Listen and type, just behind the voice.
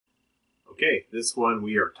Okay, this one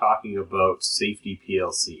we are talking about safety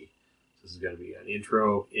PLC. This is going to be an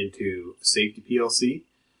intro into safety PLC.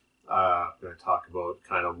 I'm going to talk about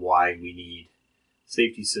kind of why we need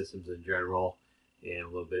safety systems in general and a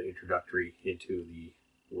little bit introductory into the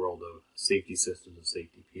world of safety systems and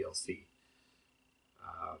safety PLC.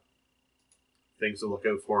 Things to look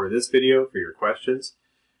out for in this video for your questions.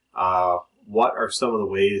 What are some of the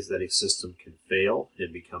ways that a system can fail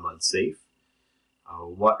and become unsafe?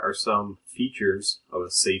 What are some features of a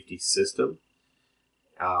safety system?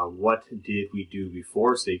 What did we do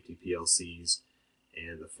before safety PLCs?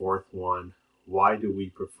 And the fourth one, why do we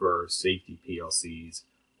prefer safety PLCs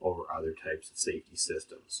over other types of safety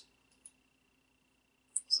systems?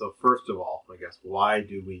 So first of all, I guess, why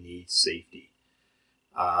do we need safety?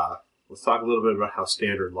 Let's talk a little bit about how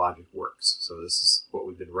standard logic works. So this is what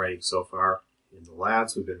we've been writing so far. In the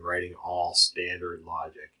labs, we've been writing all standard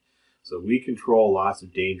logic. So we control lots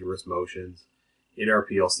of dangerous motions in our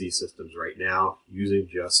PLC systems right now using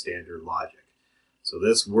just standard logic. So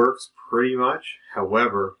this works pretty much.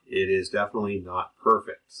 However, it is definitely not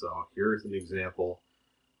perfect. So here's an example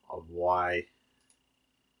of why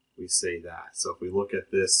we say that. So if we look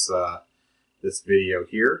at this, this video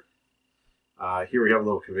here, here we have a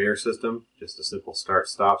little conveyor system, just a simple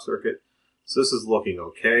start-stop circuit. So this is looking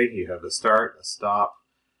okay. You have a start, a stop.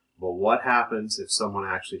 But what happens if someone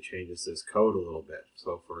actually changes this code a little bit?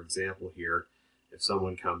 So for example here, if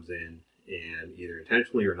someone comes in and either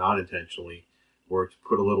intentionally or not intentionally were to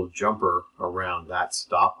put a little jumper around that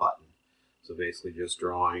stop button. So basically just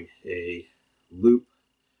drawing a loop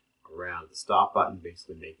around the stop button,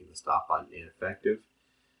 basically making the stop button ineffective.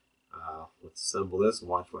 Let's assemble this and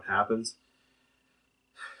watch what happens.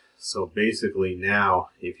 So basically now,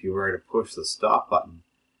 if you were to push the stop button,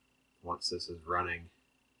 once this is running,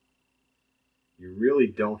 you really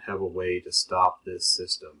don't have a way to stop this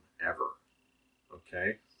system ever.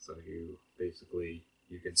 Okay, so you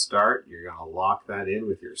can start, you're going to lock that in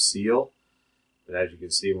with your seal. But as you can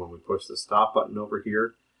see, when we push the stop button over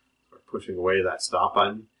here, we're pushing away that stop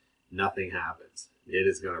button, nothing happens. It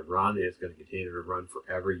is going to run, it's going to continue to run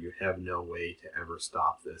forever. You have no way to ever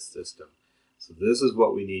stop this system. So this is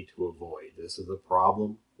what we need to avoid. This is the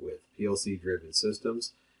problem with PLC-driven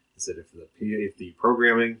systems, is that if the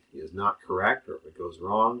programming is not correct, or if it goes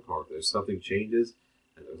wrong, or if there's something changes,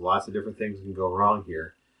 and there's lots of different things that can go wrong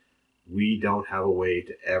here, we don't have a way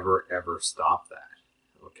to ever stop that.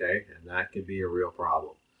 Okay, and that can be a real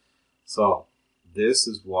problem. So this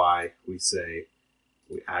is why we say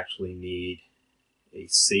we actually need a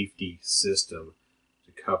safety system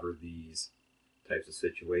to cover these types of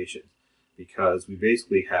situations, because we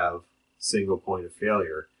basically have single point of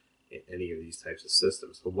failure in any of these types of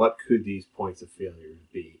systems. So what could these points of failure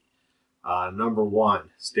be? Number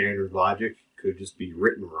one, standard logic could just be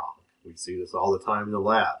written wrong. We see this all the time in the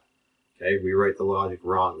lab. Okay, we write the logic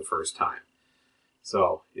wrong the first time.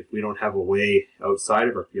 So if we don't have a way outside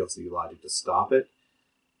of our PLC logic to stop it,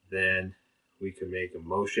 then we can make a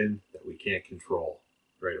motion that we can't control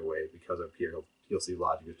right away because our PLC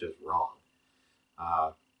logic is just wrong.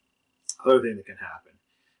 Other thing that can happen,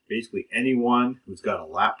 basically anyone who's got a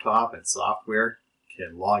laptop and software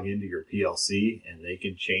can log into your PLC and they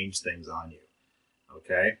can change things on you.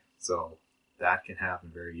 Okay, so that can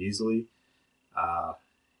happen very easily.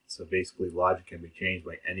 So basically logic can be changed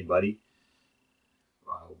by anybody,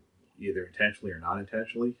 either intentionally or not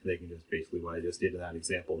intentionally. They can just basically, what I just did in that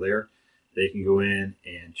example there, they can go in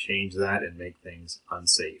and change that and make things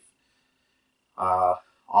unsafe.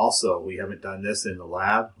 Also, we haven't done this in the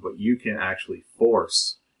lab, but you can actually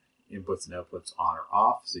force inputs and outputs on or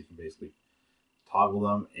off. So you can basically toggle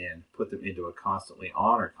them and put them into a constantly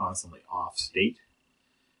on or constantly off state.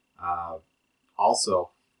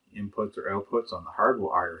 Also, inputs or outputs on the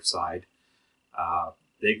hardwire side,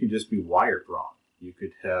 they can just be wired wrong. You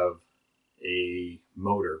could have a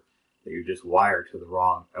motor that you just wired to the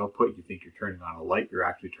wrong output. You think you're turning on a light, you're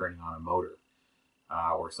actually turning on a motor.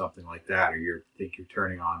 Or something like that, or you think you're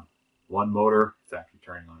turning on one motor, it's actually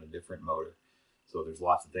turning on a different motor. So there's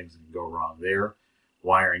lots of things that can go wrong there.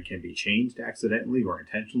 Wiring can be changed accidentally or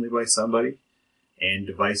intentionally by somebody, and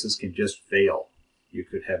devices can just fail. You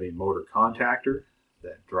could have a motor contactor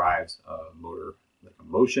that drives a motor like a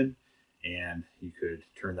motion, and you could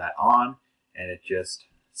turn that on, and it just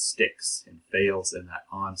sticks and fails in that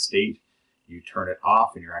on state. You turn it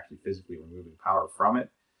off, and you're actually physically removing power from it.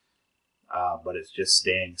 But it's just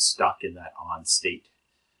staying stuck in that on state.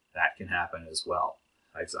 That can happen as well.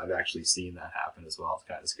 I've actually seen that happen as well. It's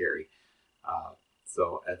kind of scary.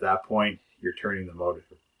 So at that point, you're turning the motor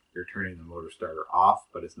starter off,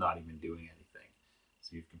 but it's not even doing anything.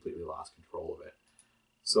 So you've completely lost control of it.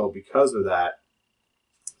 So because of that,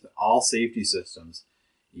 all safety systems,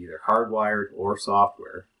 either hardwired or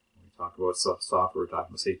software, when we talk about software, we're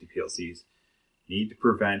talking about safety PLCs, need to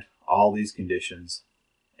prevent all these conditions,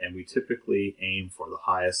 and we typically aim for the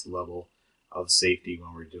highest level of safety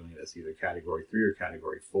when we're doing this, either category 3 or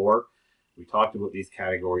category 4. We talked about these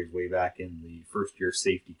categories way back in the first year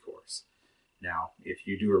safety course. Now, if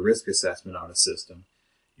you do a risk assessment on a system,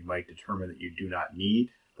 you might determine that you do not need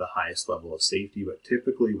the highest level of safety, but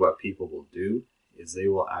typically what people will do is they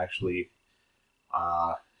will actually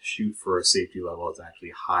shoot for a safety level that's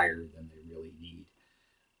actually higher than they really need.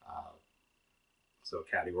 So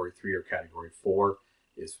category 3 or category 4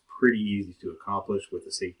 is pretty easy to accomplish with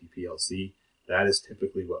a safety PLC. That is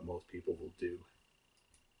typically what most people will do.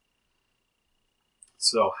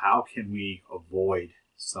 So how can we avoid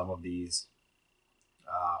some of these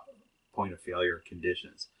point of failure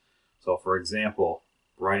conditions? So for example,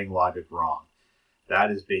 writing logic wrong. That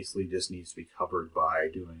is basically just needs to be covered by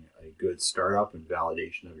doing a good startup and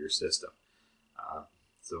validation of your system.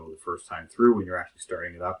 So the first time through, when you're actually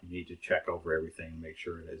starting it up, you need to check over everything and make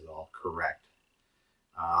sure it is all correct.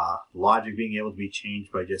 Logic being able to be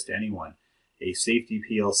changed by just anyone. A safety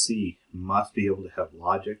PLC must be able to have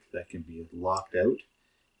logic that can be locked out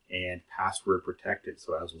and password protected.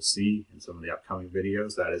 So as we'll see in some of the upcoming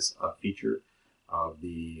videos, that is a feature of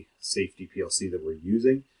the safety PLC that we're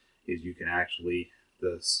using, is you can actually,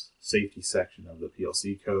 the safety section of the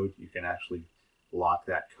PLC code, you can actually lock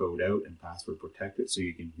that code out and password protect it so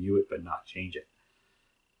you can view it but not change it.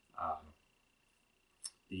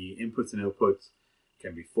 The inputs and outputs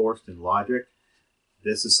can be forced in logic.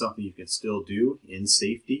 This is something you can still do in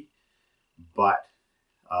safety, but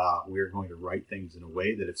we're going to write things in a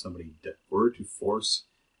way that if somebody were to force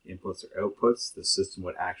inputs or outputs, the system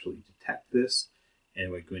would actually detect this and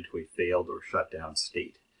it would go into a failed or shut down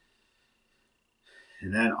state.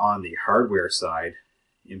 And then on the hardware side,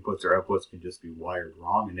 inputs or outputs can just be wired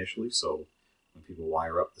wrong initially. So when people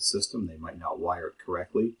wire up the system, they might not wire it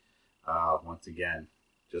correctly. Once again,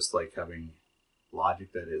 just like having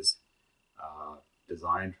logic that is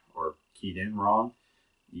designed or keyed in wrong,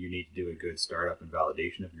 you need to do a good startup and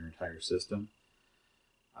validation of your entire system.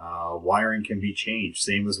 Wiring can be changed.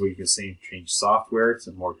 Same as we can say change software. It's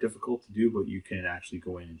more difficult to do, but you can actually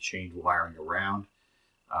go in and change wiring around.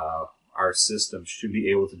 Our system should be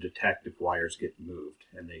able to detect if wires get moved,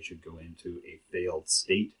 and they should go into a failed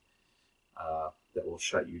state that will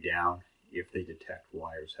shut you down if they detect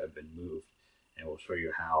wires have been moved. And we'll show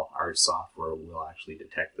you how our software will actually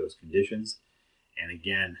detect those conditions. And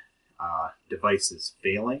again, devices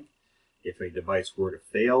failing. If a device were to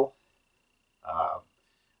fail,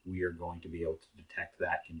 we are going to be able to detect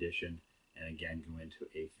that condition and again go into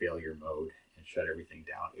a failure mode and shut everything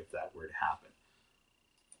down if that were to happen.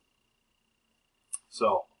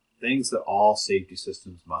 So things that all safety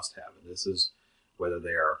systems must have, and this is whether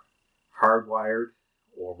they are hardwired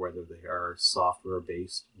or whether they are software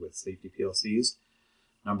based with safety PLCs.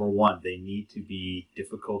 Number one, they need to be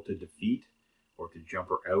difficult to defeat or to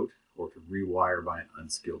jumper out or to rewire by an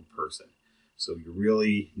unskilled person. So you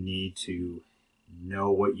really need to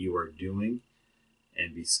know what you are doing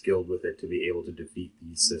and be skilled with it to be able to defeat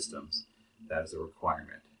these systems. That is a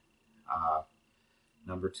requirement.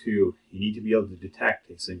 Number two, you need to be able to detect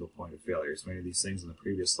a single point of failure. So many of these things in the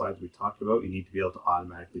previous slides we talked about, you need to be able to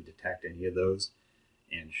automatically detect any of those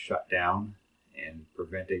and shut down and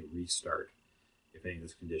prevent a restart if any of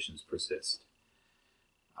those conditions persist.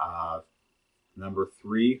 Number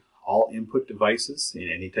three, all input devices in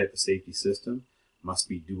any type of safety system must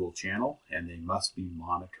be dual channel and they must be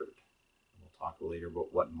monitored. We'll talk later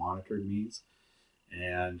about what monitored means.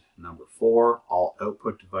 And number four, all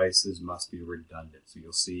output devices must be redundant. So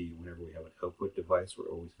you'll see whenever we have an output device, we're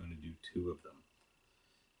always going to do two of them.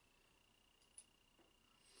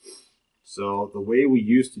 So the way we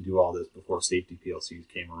used to do all this before safety PLCs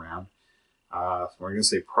came around, so we're going to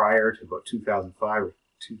say prior to about 2005 or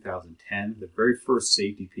 2010, the very first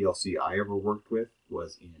safety PLC I ever worked with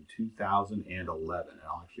was in 2011. And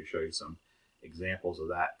I'll actually show you some examples of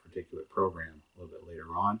that particular program a little bit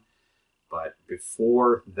later on. But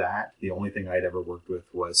before that, the only thing I'd ever worked with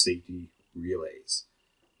was safety relays.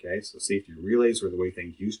 Okay, so safety relays were the way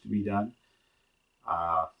things used to be done.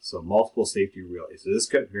 So multiple safety relays. So this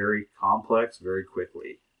got very complex very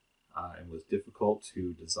quickly and was difficult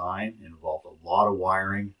to design. It involved a lot of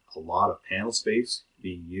wiring, a lot of panel space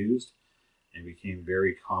being used, and became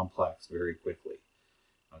very complex very quickly.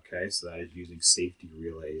 Okay, so that is using safety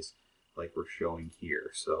relays like we're showing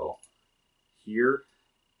here. So here,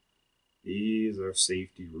 these are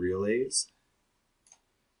safety relays.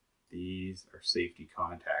 These are safety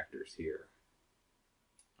contactors here.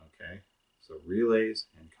 Okay, so relays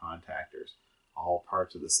and contactors, all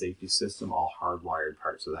parts of the safety system, all hardwired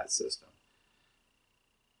parts of that system.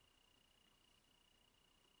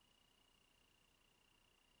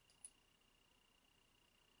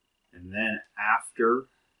 And then after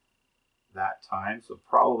that time, so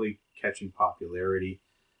probably catching popularity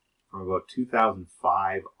from about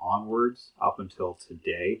 2005 onwards up until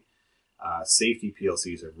today, safety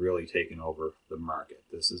PLCs have really taken over the market.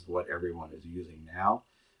 This is what everyone is using now.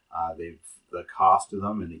 The cost of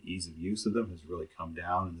them and the ease of use of them has really come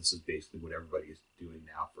down, and this is basically what everybody is doing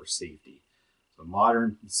now for safety. So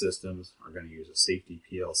modern systems are going to use a safety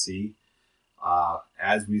PLC.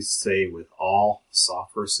 As we say with all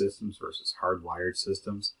software systems versus hardwired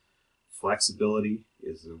systems, flexibility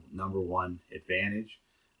is the #1 advantage.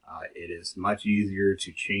 It is much easier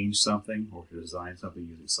to change something or to design something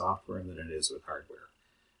using software than it is with hardware.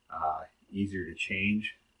 Easier to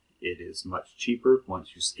change. It is much cheaper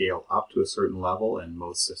once you scale up to a certain level, and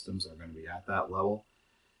most systems are going to be at that level.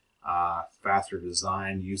 Faster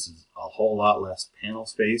design, uses a whole lot less panel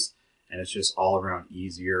space, and it's just all around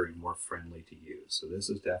easier and more friendly to use. So this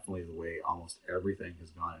is definitely the way almost everything has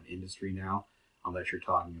gone in industry now, unless you're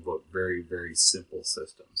talking about very, very simple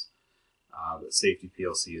systems. But safety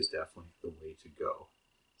PLC is definitely the way to go.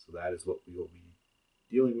 So that is what we will be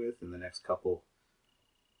dealing with in the next couple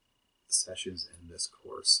sessions in this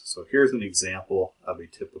course. So here's an example of a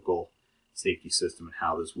typical safety system and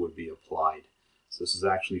how this would be applied. So this is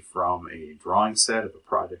actually from a drawing set of a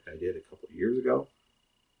project I did a couple of years ago.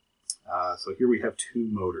 So here we have 2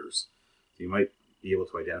 motors. So you might be able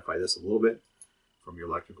to identify this a little bit from your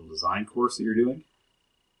electrical design course that you're doing.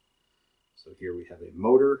 So here we have a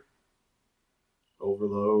motor,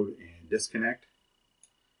 overload, and disconnect.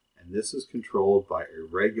 And this is controlled by a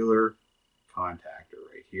regular contactor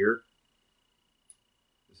right here.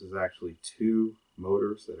 This is actually 2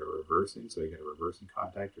 motors that are reversing, so you get a reversing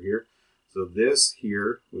contactor here. So this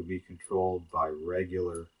here would be controlled by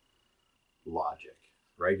regular logic.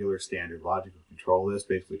 Regular standard logic would control this,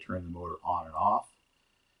 basically turn the motor on and off.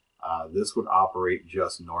 This would operate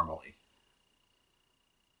just normally.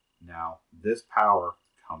 Now, this power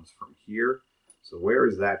comes from here. So where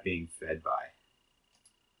is that being fed by?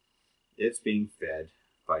 It's being fed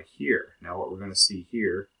by here. Now what we're going to see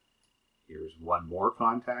here, here's one more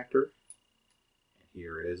contactor, and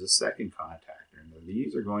here is a second contactor. Now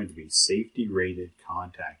these are going to be safety rated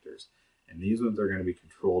contactors, and these ones are going to be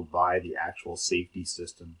controlled by the actual safety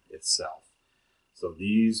system itself. So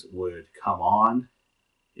these would come on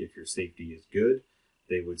if your safety is good.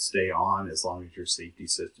 They would stay on as long as your safety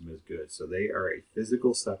system is good. So they are a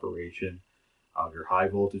physical separation of your high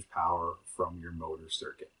voltage power from your motor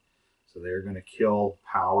circuit. So they're going to kill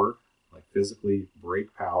power, like physically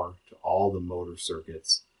break power to all the motor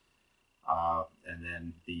circuits. And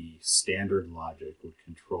then the standard logic would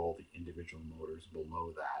control the individual motors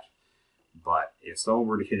below that. But if someone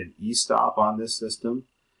were to hit an E-stop on this system,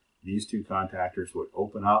 these 2 contactors would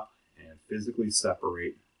open up and physically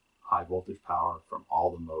separate high voltage power from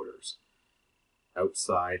all the motors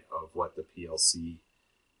outside of what the PLC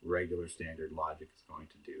regular standard logic is going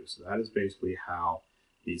to do. So that is basically how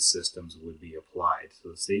these systems would be applied. So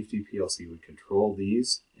the safety PLC would control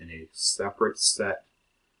these in a separate set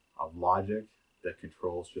of logic that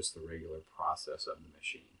controls just the regular process of the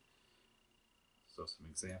machine. So some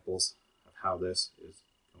examples of how this is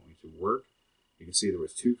going to work. You can see there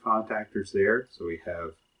was 2 contactors there. So we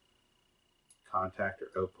have contactor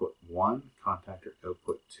output 1, contactor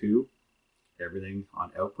output 2. Everything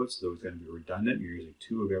on outputs is always going to be redundant. You're using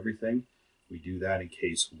 2 of everything. We do that in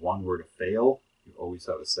case 1 were to fail. You always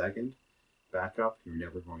have a second backup. You're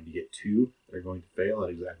never going to get 2 that are going to fail at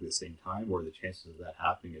exactly the same time, where the chances of that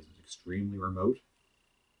happening is extremely remote.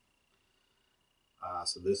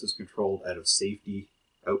 So this is controlled out of safety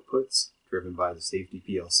outputs driven by the safety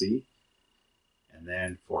PLC. And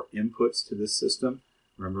then for inputs to this system,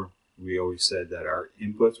 remember we always said that our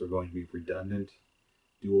inputs were going to be redundant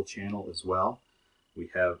dual channel as well. We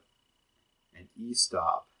have an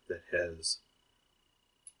E-stop that has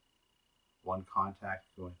 1 contact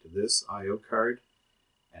going to this I/O card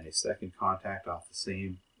and a second contact off the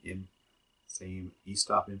same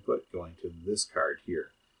E-stop input going to this card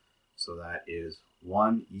here. So that is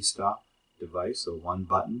 1 E-stop device, so 1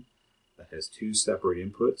 button that has 2 separate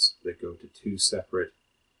inputs that go to 2 separate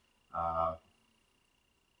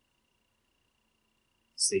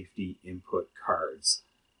safety input cards.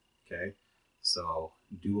 Okay, so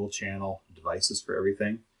dual channel devices for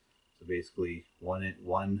everything. So basically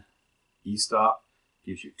one E-stop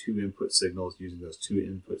gives you 2 input signals, using those 2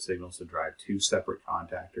 input signals to drive 2 separate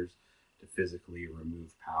contactors to physically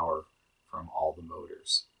remove power from all the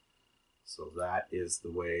motors. So that is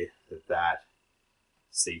the way that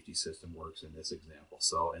safety system works in this example.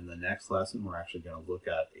 So in the next lesson, we're actually going to look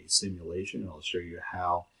at a simulation. I'll show you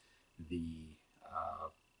how the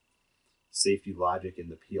safety logic in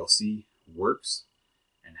the PLC works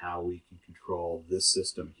and how we can control this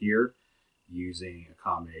system here using a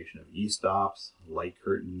combination of e-stops, light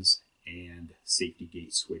curtains, and safety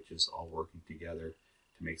gate switches all working together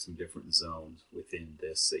to make some different zones within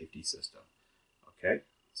this safety system. Okay,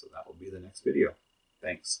 so that will be the next video.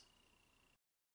 Thanks.